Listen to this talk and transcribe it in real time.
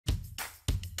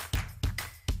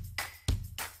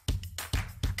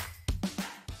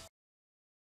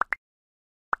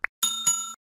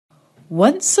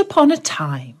Once upon a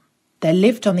time, there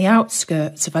lived on the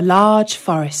outskirts of a large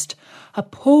forest a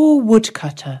poor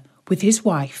woodcutter with his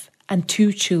wife and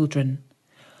 2 children.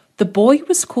 The boy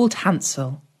was called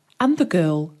Hansel and the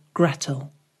girl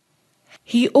Gretel.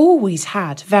 He always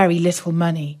had very little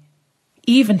money,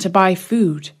 even to buy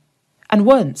food, and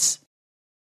once,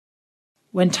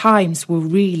 when times were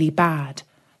really bad,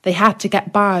 they had to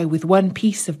get by with 1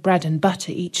 piece of bread and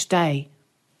butter each day.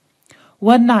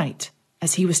 One night,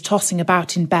 as he was tossing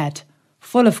about in bed,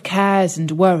 full of cares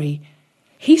and worry,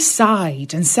 he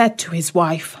sighed and said to his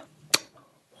wife,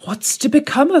 "What's to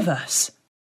become of us?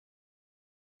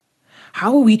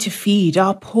 How are we to feed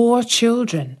our poor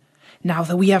children now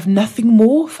that we have nothing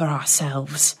more for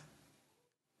ourselves?"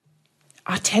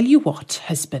 "I'll tell you what,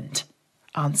 husband,"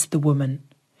 answered the woman.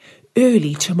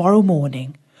 "Early tomorrow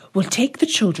morning we'll take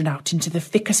the children out into the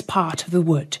thickest part of the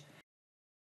wood.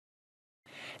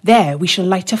 There we shall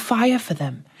light a fire for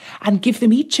them and give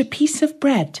them each a piece of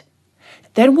bread.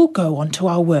 Then we'll go on to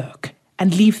our work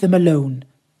and leave them alone.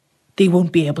 They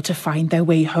won't be able to find their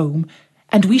way home,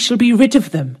 and we shall be rid of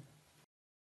them."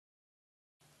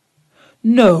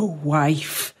 "No,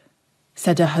 wife,"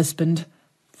 said her husband,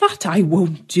 "that I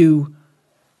won't do.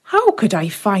 How could I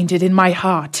find it in my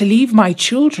heart to leave my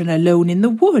children alone in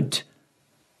the wood?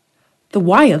 The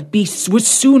wild beasts would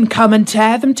soon come and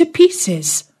tear them to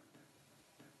pieces."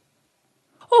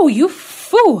 "Oh, you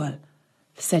fool,"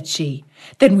 said she,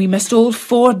 "then we must all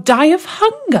 4 die of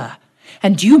hunger,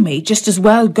 and you may just as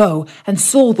well go and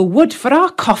saw the wood for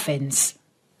our coffins."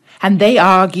 And they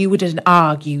argued and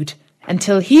argued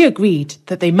until he agreed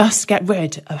that they must get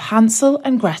rid of Hansel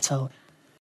and Gretel.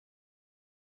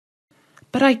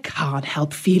 "But I can't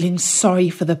help feeling sorry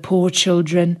for the poor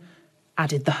children,"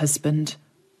 added the husband.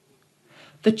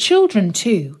 The children,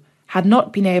 too, had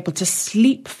not been able to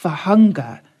sleep for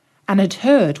hunger, and had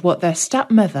heard what their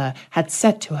stepmother had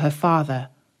said to her father.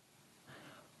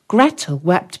 Gretel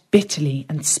wept bitterly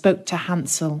and spoke to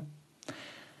Hansel.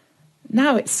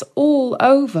 "Now it's all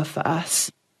over for us."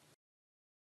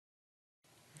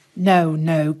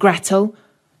 No, Gretel,"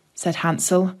 said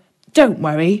Hansel. "Don't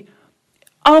worry.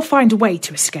 I'll find a way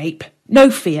to escape.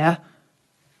 No fear."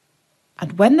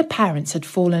 And when the parents had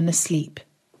fallen asleep,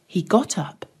 he got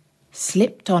up,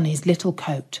 slipped on his little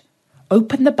coat,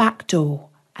 opened the back door,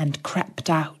 and crept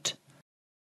out.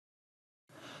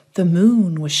 The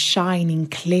moon was shining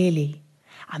clearly,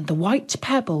 and the white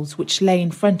pebbles which lay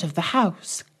in front of the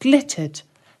house glittered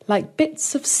like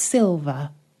bits of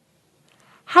silver.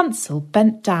 Hansel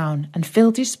bent down and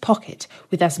filled his pocket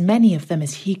with as many of them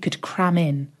as he could cram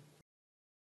in.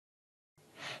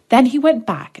 Then he went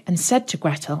back and said to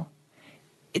Gretel,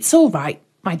 "It's all right,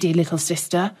 my dear little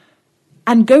sister,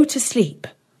 and go to sleep.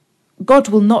 God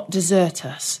will not desert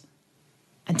us."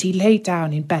 And he lay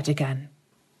down in bed again.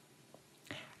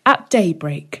 At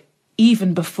daybreak,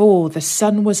 even before the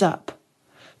sun was up,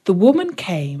 the woman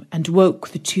came and woke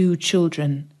the 2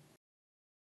 children.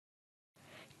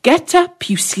 "Get up,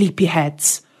 you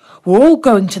sleepyheads. We're all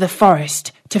going to the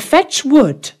forest to fetch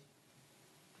wood."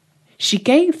 She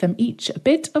gave them each a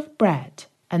bit of bread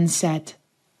and said,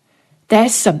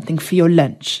 "There's something for your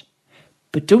lunch,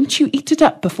 but don't you eat it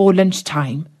up before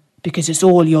lunchtime, because it's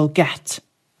all you'll get."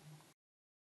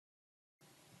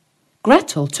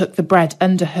 Gretel took the bread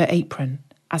under her apron,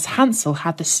 as Hansel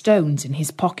had the stones in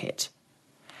his pocket.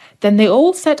 Then they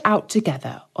all set out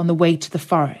together on the way to the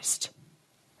forest.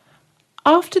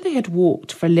 After they had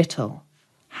walked for a little,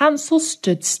 Hansel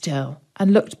stood still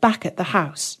and looked back at the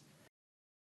house.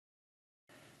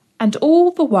 And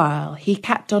all the while he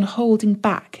kept on holding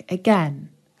back again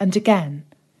and again.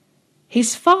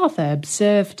 His father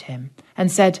observed him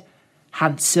and said,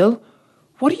 "Hansel,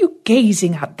 what are you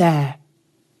gazing at there?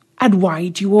 And why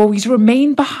do you always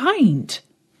remain behind?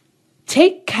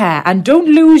 Take care and don't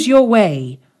lose your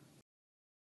way."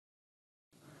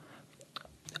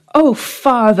 "Oh,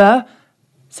 father,"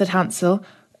 said Hansel,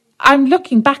 "I'm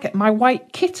looking back at my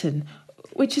white kitten,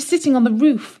 which is sitting on the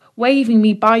roof, waving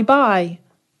me bye-bye."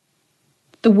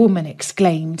 The woman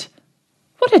exclaimed,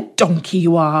 "What a donkey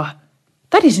you are!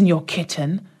 That isn't your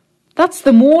kitten. That's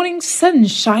the morning sun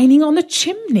shining on the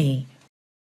chimney."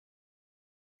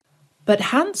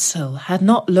 But Hansel had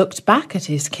not looked back at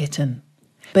his kitten,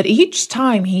 but each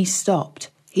time he stopped,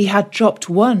 he had dropped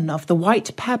one of the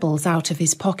white pebbles out of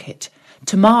his pocket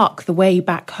to mark the way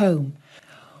back home.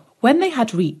 When they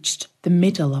had reached the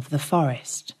middle of the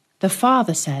forest, the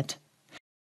father said,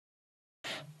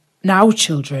 "Now,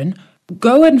 children,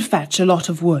 go and fetch a lot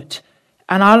of wood,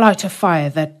 and I'll light a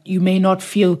fire that you may not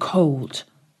feel cold."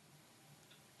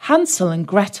 Hansel and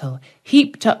Gretel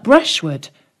heaped up brushwood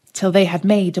till they had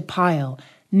made a pile,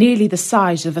 nearly the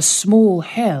size of a small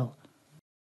hill.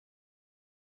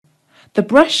 The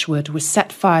brushwood was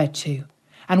set fire to,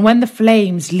 and when the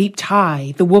flames leaped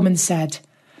high, the woman said,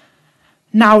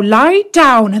 "Now lie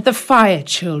down at the fire,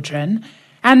 children,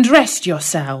 and rest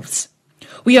yourselves.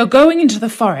 We are going into the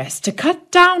forest to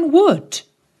cut down wood.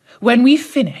 When we've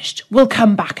finished, we'll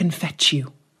come back and fetch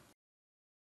you."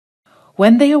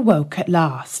 When they awoke at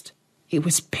last, it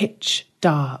was pitch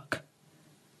dark.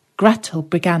 Gretel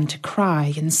began to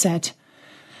cry and said,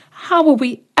 "How are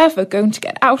we ever going to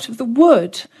get out of the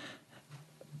wood?"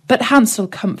 But Hansel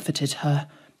comforted her.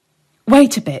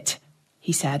 "Wait a bit,"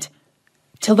 he said,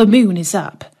 "till the moon is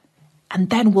up, and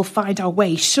then we'll find our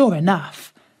way sure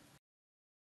enough."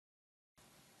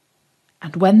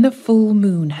 And when the full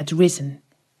moon had risen,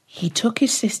 he took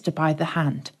his sister by the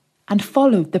hand and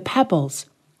followed the pebbles,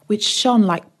 which shone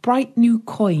like bright new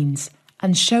coins,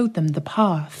 and showed them the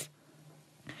path.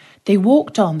 They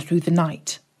walked on through the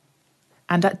night,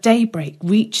 and at daybreak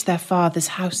reached their father's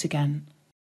house again.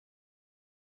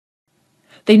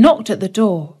 They knocked at the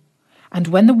door, and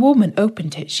when the woman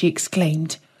opened it, she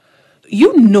exclaimed,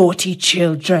 "You naughty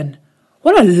children!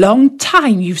 What a long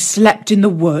time you've slept in the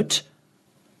wood!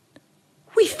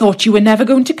 We thought you were never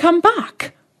going to come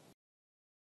back."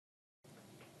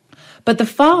 But the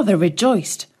father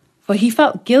rejoiced, for he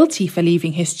felt guilty for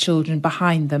leaving his children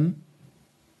behind them.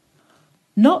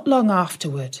 Not long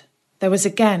afterward, there was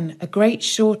again a great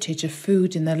shortage of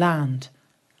food in the land,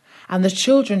 and the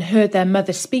children heard their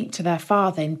mother speak to their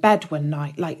father in bed one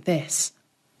night like this: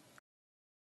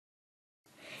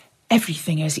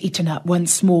 "Everything is eaten up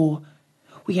once more.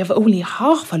 We have only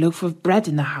half a loaf of bread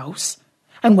in the house,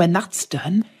 and when that's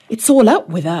done, it's all up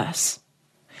with us."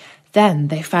 Then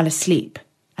they fell asleep,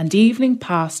 and evening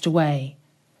passed away,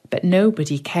 but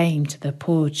nobody came to the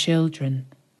poor children.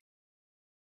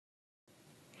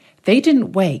 They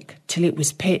didn't wake till it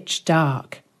was pitch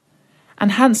dark,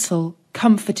 and Hansel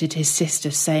comforted his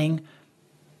sister, saying,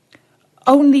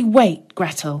 "Only wait,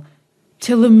 Gretel,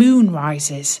 till the moon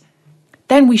rises.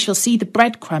 Then we shall see the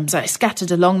breadcrumbs that are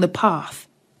scattered along the path.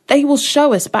 They will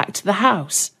show us back to the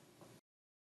house."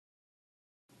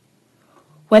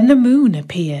 When the moon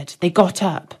appeared, they got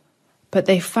up, but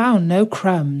they found no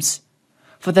crumbs,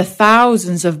 for the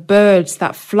thousands of birds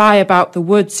that fly about the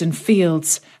woods and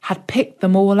fields had picked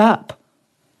them all up.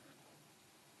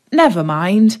 "Never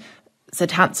mind,"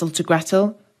 said Hansel to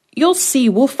Gretel. "You'll see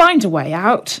we'll find a way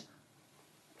out."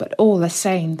 But all the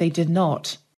same they did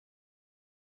not.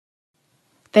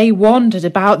 They wandered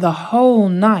about the whole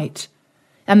night,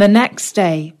 and the next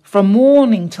day from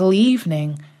morning till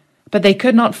evening, but they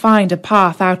could not find a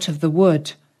path out of the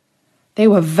wood. They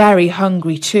were very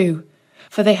hungry too,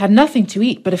 for they had nothing to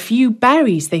eat but a few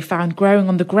berries they found growing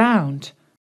on the ground.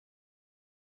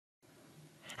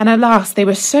 And at last they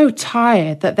were so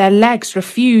tired that their legs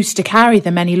refused to carry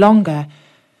them any longer,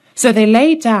 so they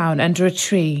lay down under a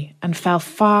tree and fell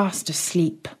fast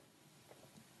asleep.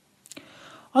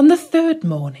 On the third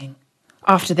morning,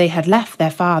 after they had left their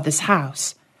father's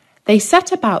house, they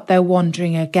set about their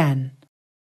wandering again,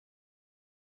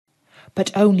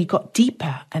 but only got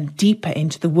deeper and deeper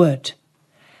into the wood,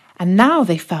 and now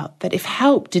they felt that if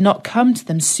help did not come to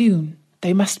them soon,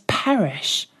 they must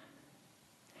perish.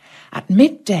 At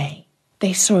midday,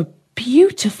 they saw a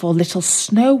beautiful little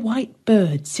snow-white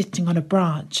bird sitting on a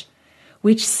branch,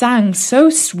 which sang so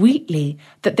sweetly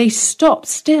that they stopped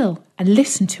still and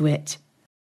listened to it.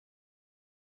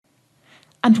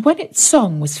 And when its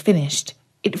song was finished,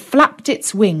 it flapped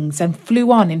its wings and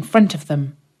flew on in front of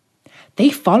them. They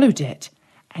followed it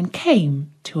and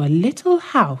came to a little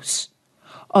house,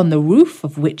 on the roof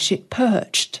of which it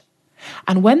perched.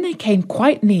 And when they came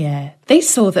quite near, they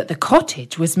saw that the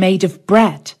cottage was made of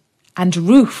bread and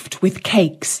roofed with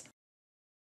cakes,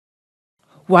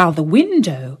 while the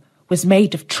window was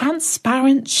made of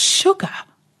transparent sugar.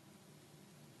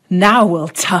 "Now we'll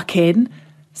tuck in,"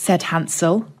 said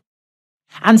Hansel,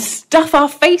 "and stuff our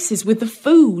faces with the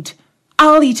food.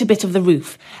 I'll eat a bit of the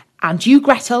roof, and you,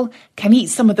 Gretel, can eat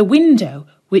some of the window,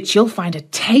 which you'll find a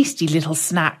tasty little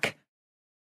snack."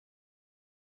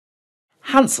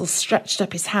 Hansel stretched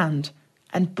up his hand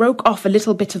and broke off a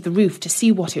little bit of the roof to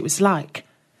see what it was like,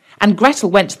 and Gretel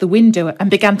went to the window and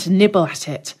began to nibble at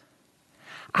it.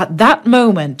 At that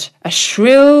moment, a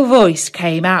shrill voice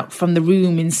came out from the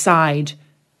room inside.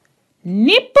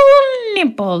 "Nibble,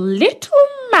 nibble, little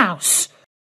mouse."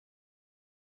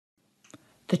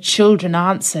 The children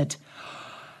answered,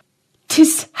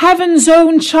 "'Tis heaven's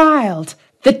own child,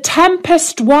 the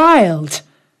tempest wild,"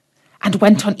 and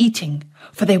went on eating,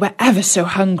 for they were ever so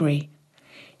hungry.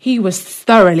 He was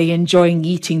thoroughly enjoying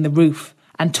eating the roof,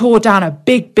 and tore down a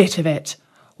big bit of it,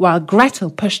 while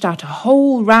Gretel pushed out a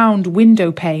whole round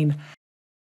window pane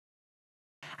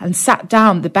and sat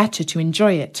down the better to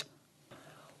enjoy it.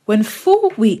 When 4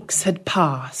 weeks had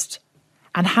passed,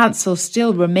 and Hansel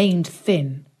still remained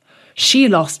thin, she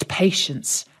lost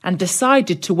patience and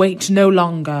decided to wait no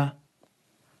longer.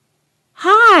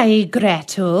 "Hi,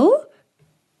 Gretel,"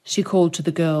 she called to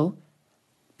the girl.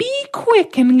 "Be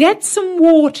quick and get some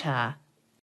water.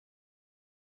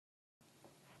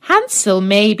 Hansel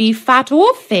may be fat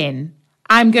or thin.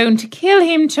 I'm going to kill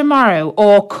him tomorrow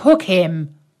or cook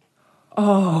him."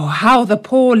 Oh, how the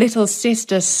poor little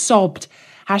sister sobbed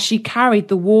as she carried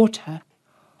the water,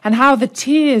 and how the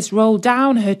tears rolled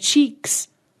down her cheeks.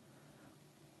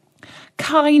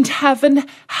 "Kind heaven,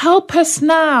 help us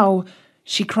now,"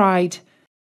 she cried.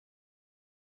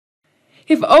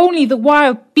 "If only the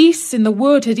wild beasts in the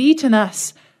wood had eaten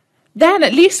us, then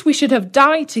at least we should have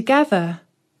died together."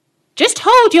 "Just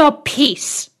hold your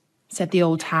peace," said the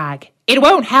old hag. "It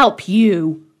won't help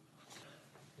you."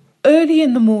 Early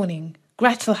in the morning,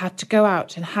 Gretel had to go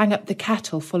out and hang up the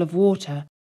kettle full of water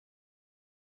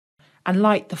and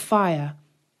light the fire.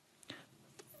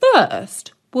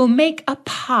 "First, we'll make a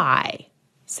pie,"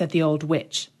 said the old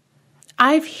witch.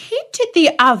 "I've heated the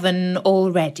oven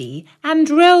already and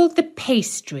rolled the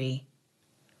pastry."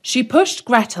 She pushed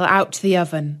Gretel out to the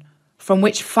oven, from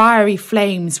which fiery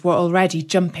flames were already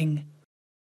jumping.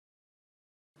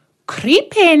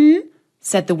 "Creep in,"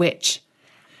 said the witch,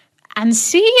 "and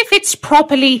see if it's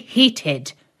properly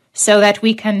heated, so that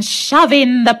we can shove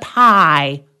in the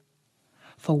pie."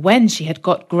 For when she had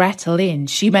got Gretel in,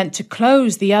 she meant to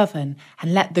close the oven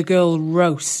and let the girl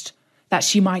roast, that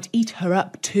she might eat her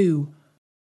up too.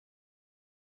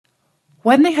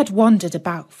 When they had wandered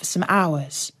about for some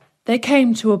hours, they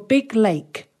came to a big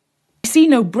lake. They see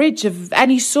no bridge of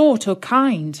any sort or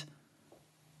kind.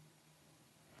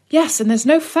 "Yes, and there's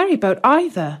no ferry boat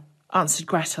either," answered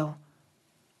Gretel.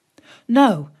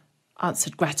 "No,"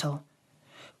 answered Gretel.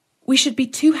 "We should be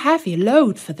too heavy a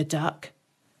load for the duck.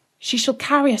 She shall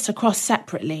carry us across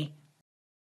separately."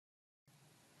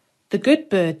 The good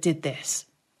bird did this,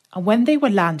 and when they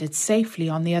were landed safely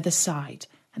on the other side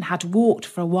and had walked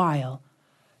for a while,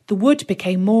 the wood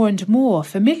became more and more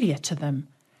familiar to them,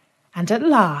 and at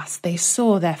last they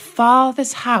saw their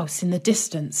father's house in the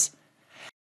distance.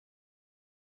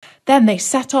 Then they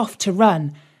set off to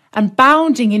run, and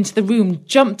bounding into the room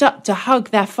jumped up to hug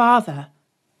their father.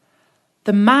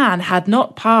 The man had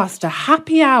not passed a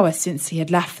happy hour since he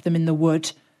had left them in the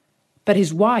wood, but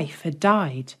his wife had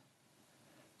died.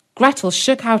 Gretel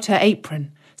shook out her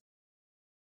apron,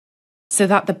 so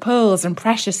that the pearls and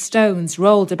precious stones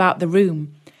rolled about the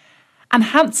room, and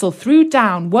Hansel threw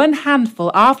down one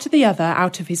handful after the other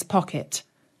out of his pocket.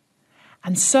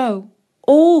 And so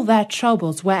all their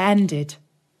troubles were ended,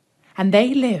 and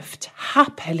they lived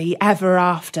happily ever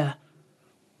after.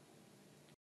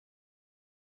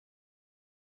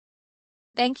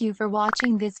 Thank you for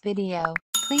watching this video.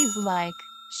 Please like,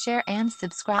 share and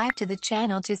subscribe to the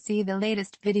channel to see the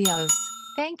latest videos.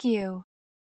 Thank you.